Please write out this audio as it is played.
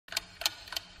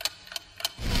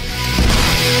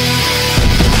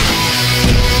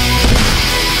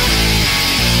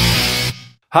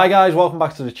Hi guys, welcome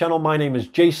back to the channel. My name is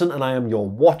Jason and I am your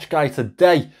watch guy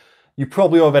today. You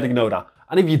probably already know that.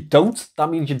 And if you don't, that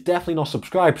means you're definitely not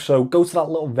subscribed. So go to that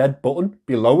little red button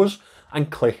below us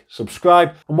and click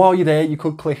subscribe. And while you're there, you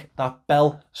could click that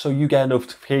bell so you get a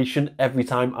notification every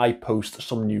time I post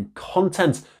some new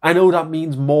content. I know that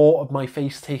means more of my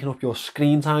face taking up your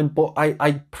screen time, but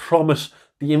I promise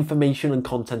the information and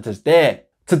content is there.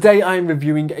 Today I am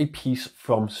reviewing a piece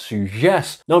from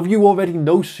Sugess. Now if you already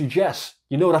know Sugess,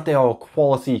 you know that they are a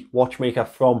quality watchmaker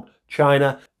from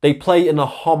China. They play in a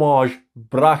homage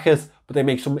bracket, but they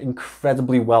make some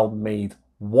incredibly well made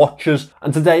watches.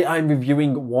 And today I'm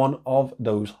reviewing one of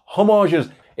those homages.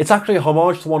 It's actually a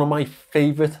homage to one of my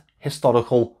favorite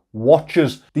historical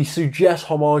watches, the Sugess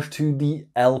homage to the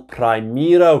El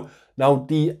Primero. Now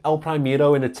the El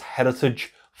Primero in its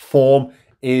heritage form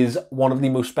is one of the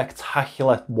most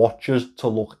spectacular watches to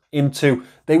look into.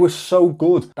 They were so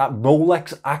good that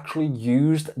Rolex actually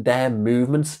used their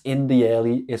movements in the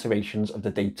early iterations of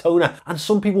the Daytona. And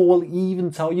some people will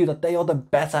even tell you that they are the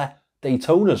better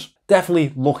Daytonas.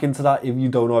 Definitely look into that if you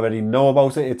don't already know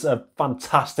about it. It's a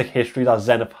fantastic history that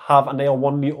Zenith have, and they are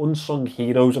one of the unsung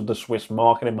heroes of the Swiss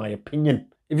market in my opinion.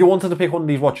 If you wanted to pick one of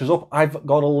these watches up, I've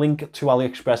got a link to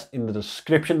AliExpress in the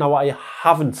description. Now, I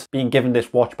haven't been given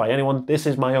this watch by anyone. This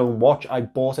is my own watch. I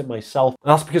bought it myself.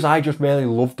 And that's because I just really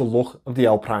love the look of the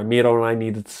El Primero and I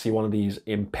needed to see one of these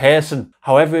in person.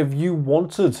 However, if you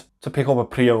wanted to pick up a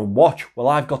pre-owned watch, well,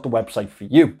 I've got the website for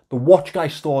you. The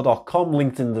watchguystore.com,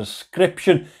 linked in the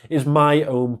description, is my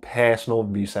own personal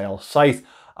resale site.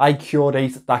 I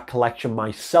curate that collection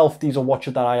myself. These are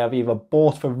watches that I have either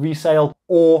bought for resale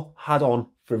or had on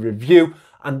for review,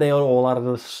 and they are all at an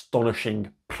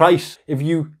astonishing price. If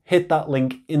you hit that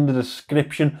link in the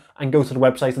description and go to the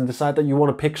website and decide that you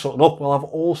want to pick something up, well, I've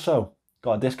also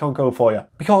got a discount code for you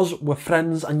because we're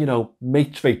friends and, you know,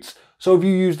 mates. So if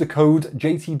you use the code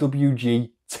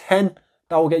JTWG10,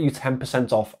 that will get you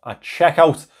 10% off at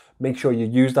checkout. Make sure you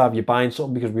use that if you're buying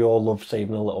something, because we all love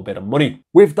saving a little bit of money.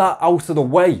 With that out of the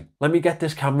way, let me get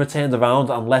this camera turned around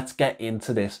and let's get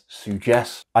into this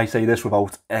Sugess. I say this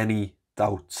without any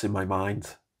doubts in my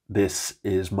mind. This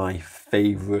is my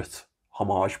favourite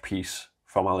homage piece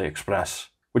from AliExpress,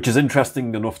 which is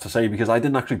interesting enough to say because I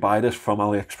didn't actually buy this from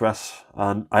AliExpress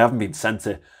and I haven't been sent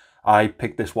it. I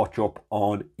picked this watch up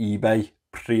on eBay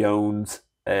pre-owned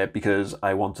because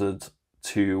I wanted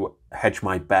to hedge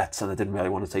my bets and I didn't really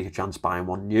want to take a chance buying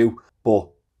one new. But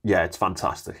yeah, it's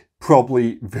fantastic.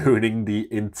 Probably ruining the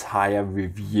entire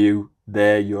review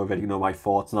there. You already know my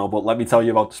thoughts now, but let me tell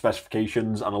you about the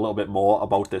specifications and a little bit more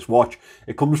about this watch.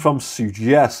 It comes from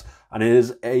Sugess and it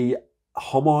is a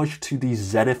homage to the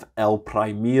Zenith El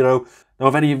Primero. Now,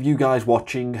 if any of you guys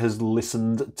watching has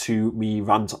listened to me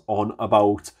rant on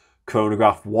about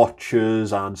chronograph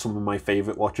watches and some of my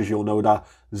favorite watches, you'll know that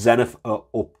Zenith are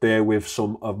up there with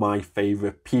some of my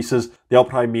favorite pieces. The El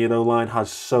Primero line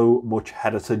has so much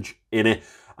heritage in it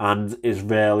and is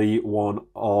really one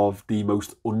of the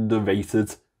most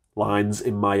underrated lines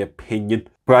in my opinion.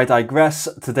 But I digress.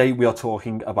 Today we are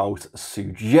talking about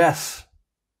Sugess.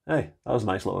 Hey, that was a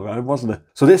nice little round, wasn't it?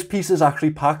 So this piece is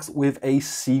actually packed with a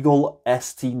Seagull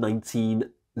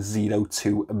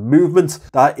ST1902 movement.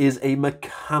 That is a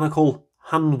mechanical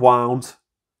hand-wound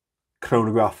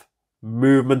chronograph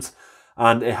movement,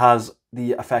 and it has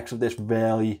the effects of this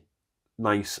really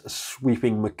nice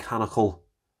sweeping mechanical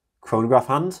chronograph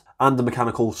hand and the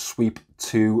mechanical sweep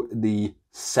to the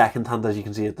second hand, as you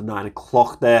can see at the 9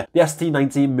 o'clock there. The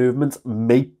ST19 movement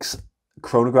makes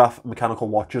chronograph mechanical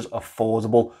watches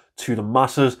affordable to the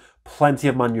masses. Plenty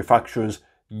of manufacturers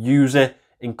use it,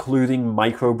 including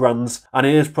micro brands, and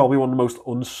it is probably one of the most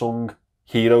unsung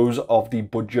heroes of the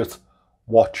budget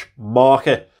watch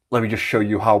market. Let me just show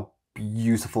you how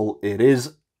beautiful it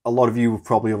is. A lot of you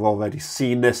probably have already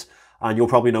seen this and you'll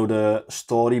probably know the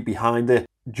story behind it.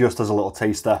 Just as a little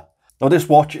taster. Now this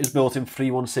watch is built in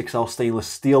 316L stainless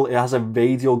steel. It has a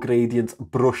radial gradient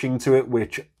brushing to it,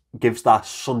 which gives that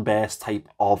sunburst type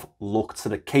of look to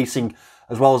the casing.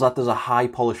 As well as that, there's a high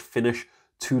polish finish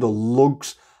to the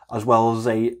lugs, as well as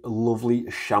a lovely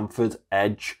chamfered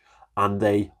edge and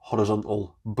a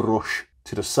horizontal brush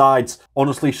to the sides.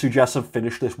 Honestly, Sugess have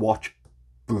finished this watch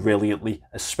brilliantly,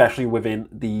 especially within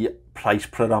the price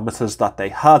parameters that they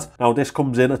had. Now this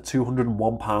comes in at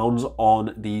 £201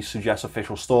 on the Sugess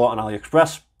official store on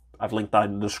AliExpress. I've linked that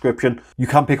in the description. You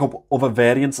can pick up other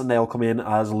variants and they'll come in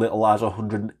as little as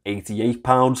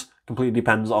 £188. Completely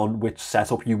depends on which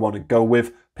setup you want to go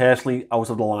with. Personally, out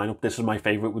of the lineup, this is my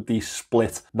favourite with the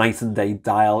split night and day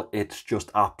dial. It's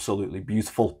just absolutely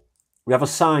beautiful. We have a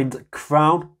signed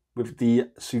crown with the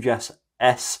Sugess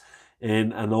S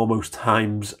in an almost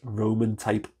Times Roman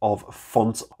type of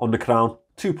font on the crown.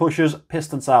 2 pushers,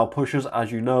 piston style pushers,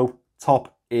 as you know.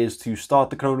 Top is to start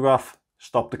the chronograph,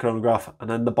 stop the chronograph, and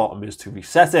then the bottom is to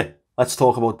reset it. Let's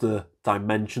talk about the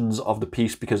dimensions of the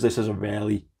piece, because this is a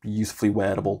really beautifully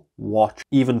wearable watch,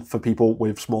 even for people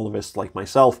with smaller wrists like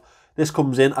myself. This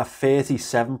comes in at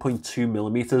 37.2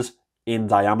 millimeters in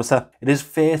diameter. It is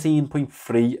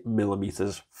 13.3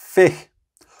 millimeters thick.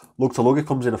 Lug to lug, it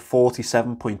comes in at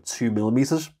 47.2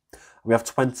 millimeters. We have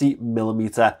 20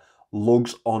 millimeter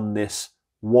lugs on this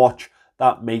watch.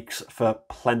 That makes for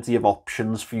plenty of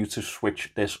options for you to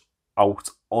switch this out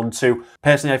onto.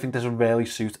 Personally, I think this would really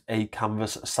suit a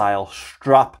canvas style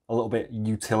strap, a little bit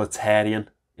utilitarian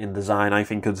in design. I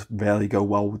think could really go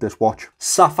well with this watch.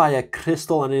 Sapphire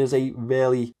crystal, and it is a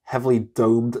really heavily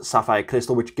domed sapphire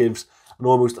crystal, which gives an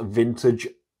almost vintage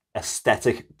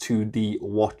aesthetic to the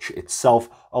watch itself,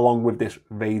 along with this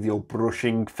radial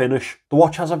brushing finish. The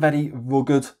watch has a very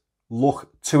rugged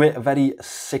look to it, a very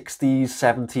 60s,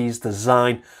 70s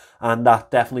design, and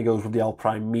that definitely goes with the El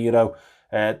Primero.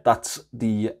 That's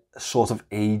the sort of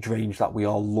age range that we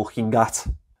are looking at.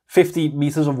 50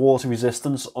 meters of water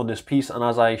resistance on this piece, and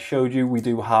as I showed you, we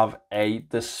do have a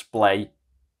display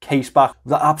case back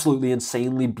with that absolutely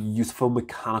insanely beautiful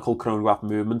mechanical chronograph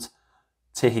movement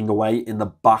ticking away in the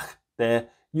back there.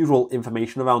 Usual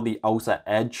information around the outer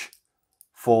edge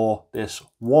for this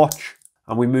watch.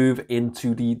 And we move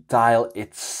into the dial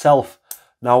itself.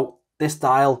 Now, this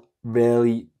dial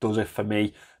really does it for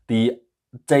me. The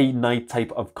day-night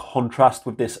type of contrast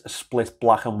with this split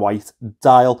black and white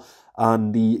dial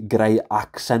and the grey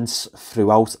accents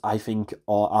throughout, I think,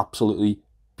 are absolutely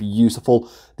beautiful.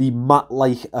 The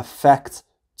matte-like effect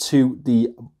to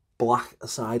the black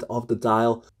side of the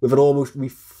dial with an almost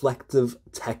reflective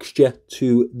texture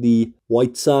to the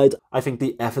white side. I think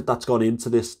the effort that's gone into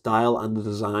this dial and the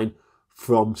design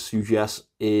from Sugess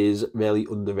is really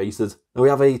underrated. Now we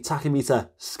have a tachymeter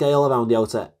scale around the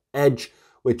outer edge,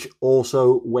 which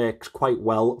also works quite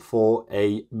well for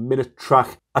a minute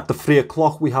track. At the 3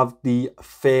 o'clock, we have the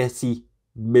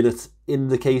 30-minute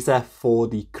indicator for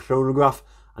the chronograph,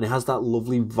 and it has that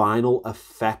lovely vinyl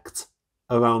effect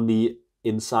around the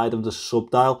inside of the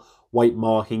subdial. White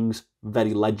markings,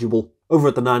 very legible. Over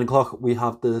at the 9 o'clock, we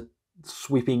have the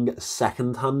sweeping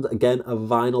second hand. Again, a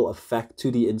vinyl effect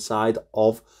to the inside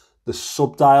of the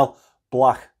subdial.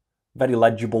 Black, very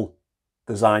legible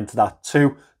design to that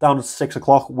too. Down at 6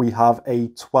 o'clock, we have a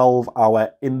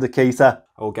 12-hour indicator.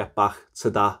 I will get back to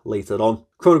that later on.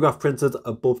 Chronograph printed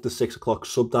above the 6 o'clock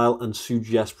subdial and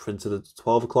Sugess printed at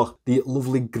 12 o'clock. The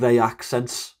lovely grey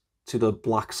accents to the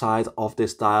black side of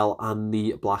this dial and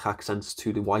the black accents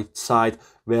to the white side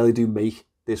really do make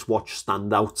this watch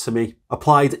stand out to me.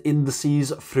 Applied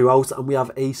indices throughout, and we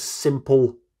have a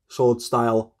simple sword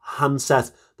style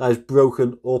handset that is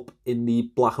broken up in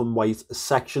the black and white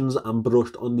sections and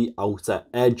brushed on the outer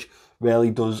edge. Really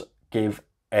does give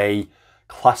a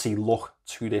classy look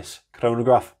to this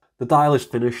chronograph. The dial is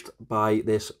finished by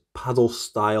this paddle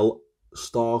style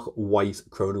stark white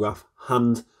chronograph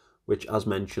hand, which, as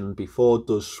mentioned before,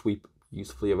 does sweep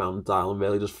beautifully around the dial and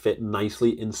really does fit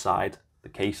nicely inside the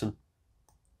casing.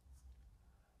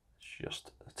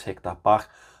 Just take that back.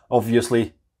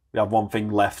 Obviously, we have one thing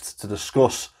left to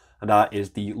discuss, and that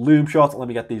is the loom shot. Let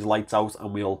me get these lights out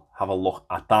and we'll have a look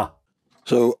at that.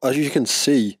 So, as you can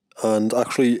see, and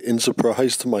actually in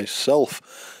surprise to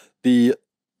myself, the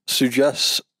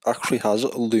Sugess actually has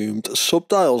loomed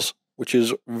subdials, which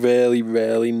is really,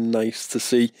 really nice to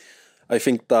see. I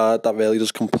think that really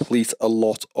does complete a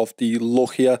lot of the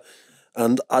look here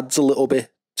and adds a little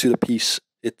bit to the piece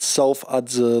itself,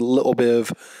 adds a little bit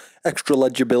of extra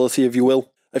legibility, if you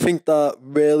will. I think that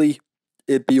really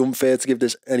it'd be unfair to give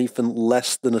this anything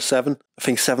less than a 7. I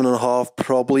think 7.5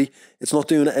 probably. It's not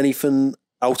doing anything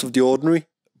out of the ordinary,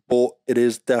 but it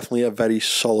is definitely a very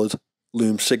solid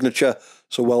loom signature.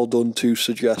 So well done to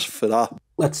Sugess for that.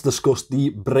 Let's discuss the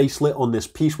bracelet on this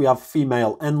piece. We have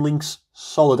female end links,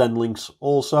 solid end links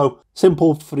also.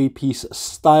 Simple 3-piece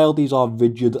style. These are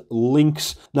rigid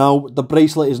links. Now, the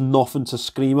bracelet is nothing to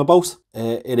scream about.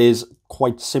 It is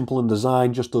quite simple in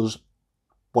design, just does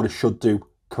what it should do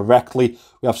correctly.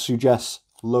 We have Sugess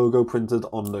logo printed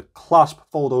on the clasp,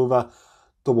 fold over,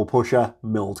 double pusher,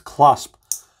 milled clasp.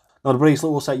 Now the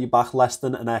bracelet will set you back less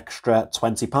than an extra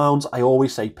 £20. I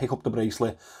always say pick up the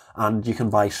bracelet and you can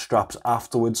buy straps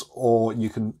afterwards, or you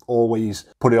can always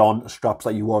put it on straps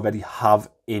that you already have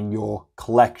in your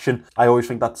collection. I always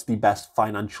think that's the best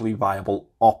financially viable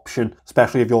option,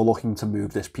 especially if you're looking to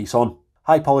move this piece on.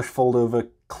 High polish fold over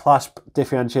clasp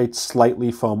differentiates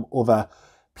slightly from other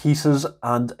pieces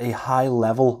and a high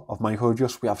level of micro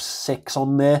adjust. We have 6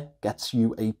 on there, gets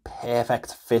you a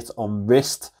perfect fit on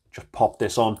wrist. Just pop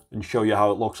this on and show you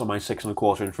how it looks on my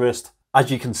 6¼ inch wrist.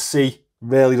 As you can see,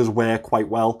 really does wear quite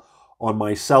well on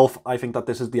myself. I think that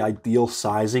this is the ideal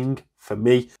sizing for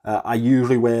me. I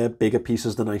usually wear bigger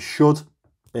pieces than I should,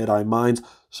 bear that in mind.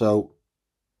 So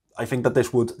I think that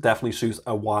this would definitely suit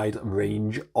a wide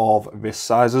range of wrist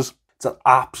sizes. It's an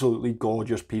absolutely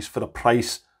gorgeous piece for the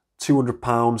price,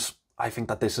 £200. I think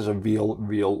that this is a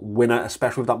real winner,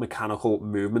 especially with that mechanical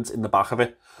movement in the back of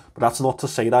it. But that's not to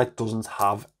say that it doesn't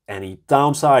have any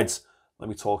downsides. Let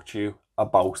me talk to you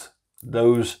about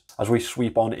those as we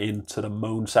sweep on into the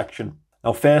moan section.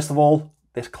 Now, first of all,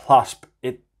 this clasp,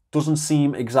 it doesn't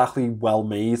seem exactly well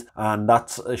made, and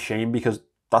that's a shame because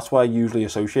that's what I usually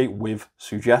associate with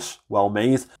Sugess, well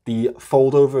made. The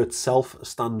fold over itself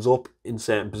stands up in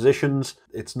certain positions.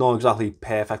 It's not exactly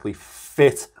perfectly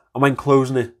fit, and when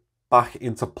closing it back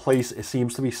into place, it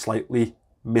seems to be slightly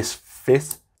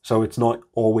misfit, so it's not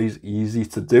always easy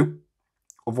to do.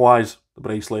 Otherwise, the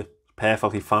bracelet is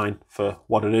perfectly fine for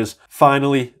what it is.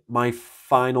 Finally, my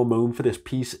final moan for this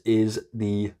piece is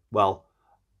the, well,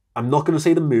 I'm not going to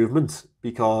say the movement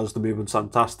because the movement's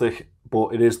fantastic, but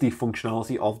it is the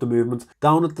functionality of the movement.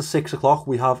 Down at the 6 o'clock,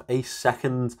 we have a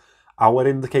 2nd hour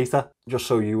indicator, just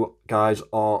so you guys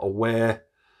are aware.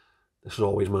 This is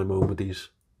always my moan with these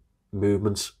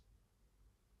movements.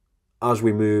 As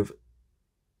we move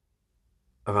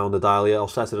around the dial here, I'll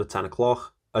set it at 10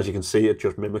 o'clock. As you can see, it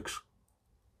just mimics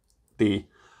the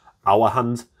hour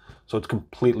hand, so it's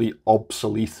completely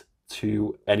obsolete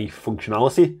to any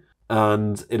functionality,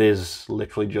 and it is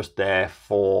literally just there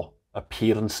for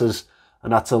appearances,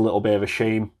 and that's a little bit of a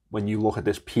shame when you look at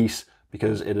this piece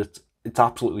because it's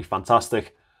absolutely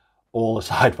fantastic, all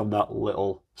aside from that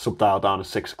little sub-dial down at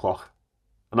 6 o'clock.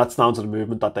 And that's down to the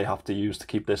movement that they have to use to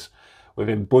keep this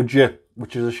within budget,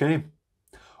 which is a shame.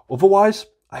 Otherwise,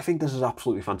 I think this is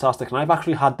absolutely fantastic, and I've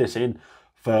actually had this in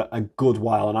for a good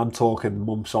while, and I'm talking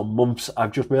months on months.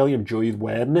 I've just really enjoyed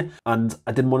wearing it, and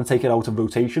I didn't want to take it out of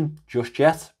rotation just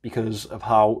yet because of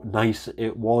how nice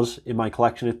it was in my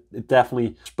collection. It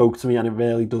definitely spoke to me, and it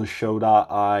really does show that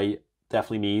I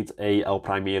definitely need a El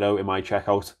Primero in my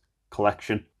checkout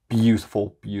collection.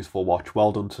 Beautiful, beautiful watch.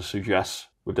 Well done to Sugess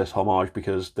with this homage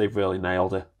because they've really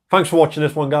nailed it. Thanks for watching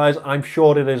this one, guys. I'm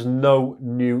sure it is no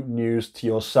new news to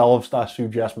yourselves that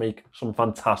Sugess make some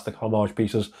fantastic homage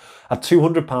pieces. At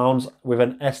 £200 with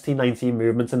an ST19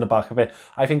 movement in the back of it,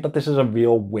 I think that this is a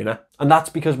real winner. And that's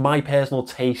because my personal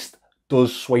taste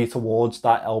does sway towards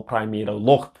that El Primero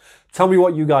look. Tell me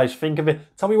what you guys think of it.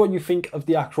 Tell me what you think of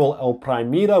the actual El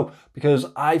Primero, because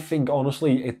I think,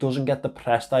 honestly, it doesn't get the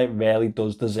press that it really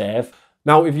does deserve.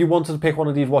 Now, if you wanted to pick one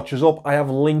of these watches up, I have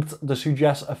linked the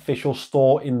Sugess official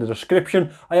store in the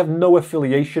description. I have no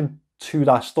affiliation to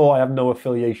that store. I have no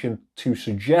affiliation to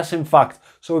Sugess, in fact.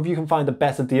 So if you can find a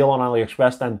better deal on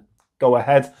AliExpress, then go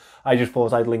ahead. I just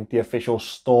thought I'd link the official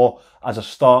store as a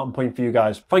starting point for you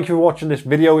guys. Thank you for watching this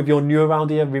video. If you're new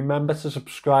around here, remember to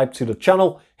subscribe to the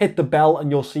channel, hit the bell, and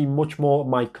you'll see much more of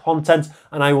my content.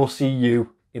 And I will see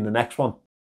you in the next one.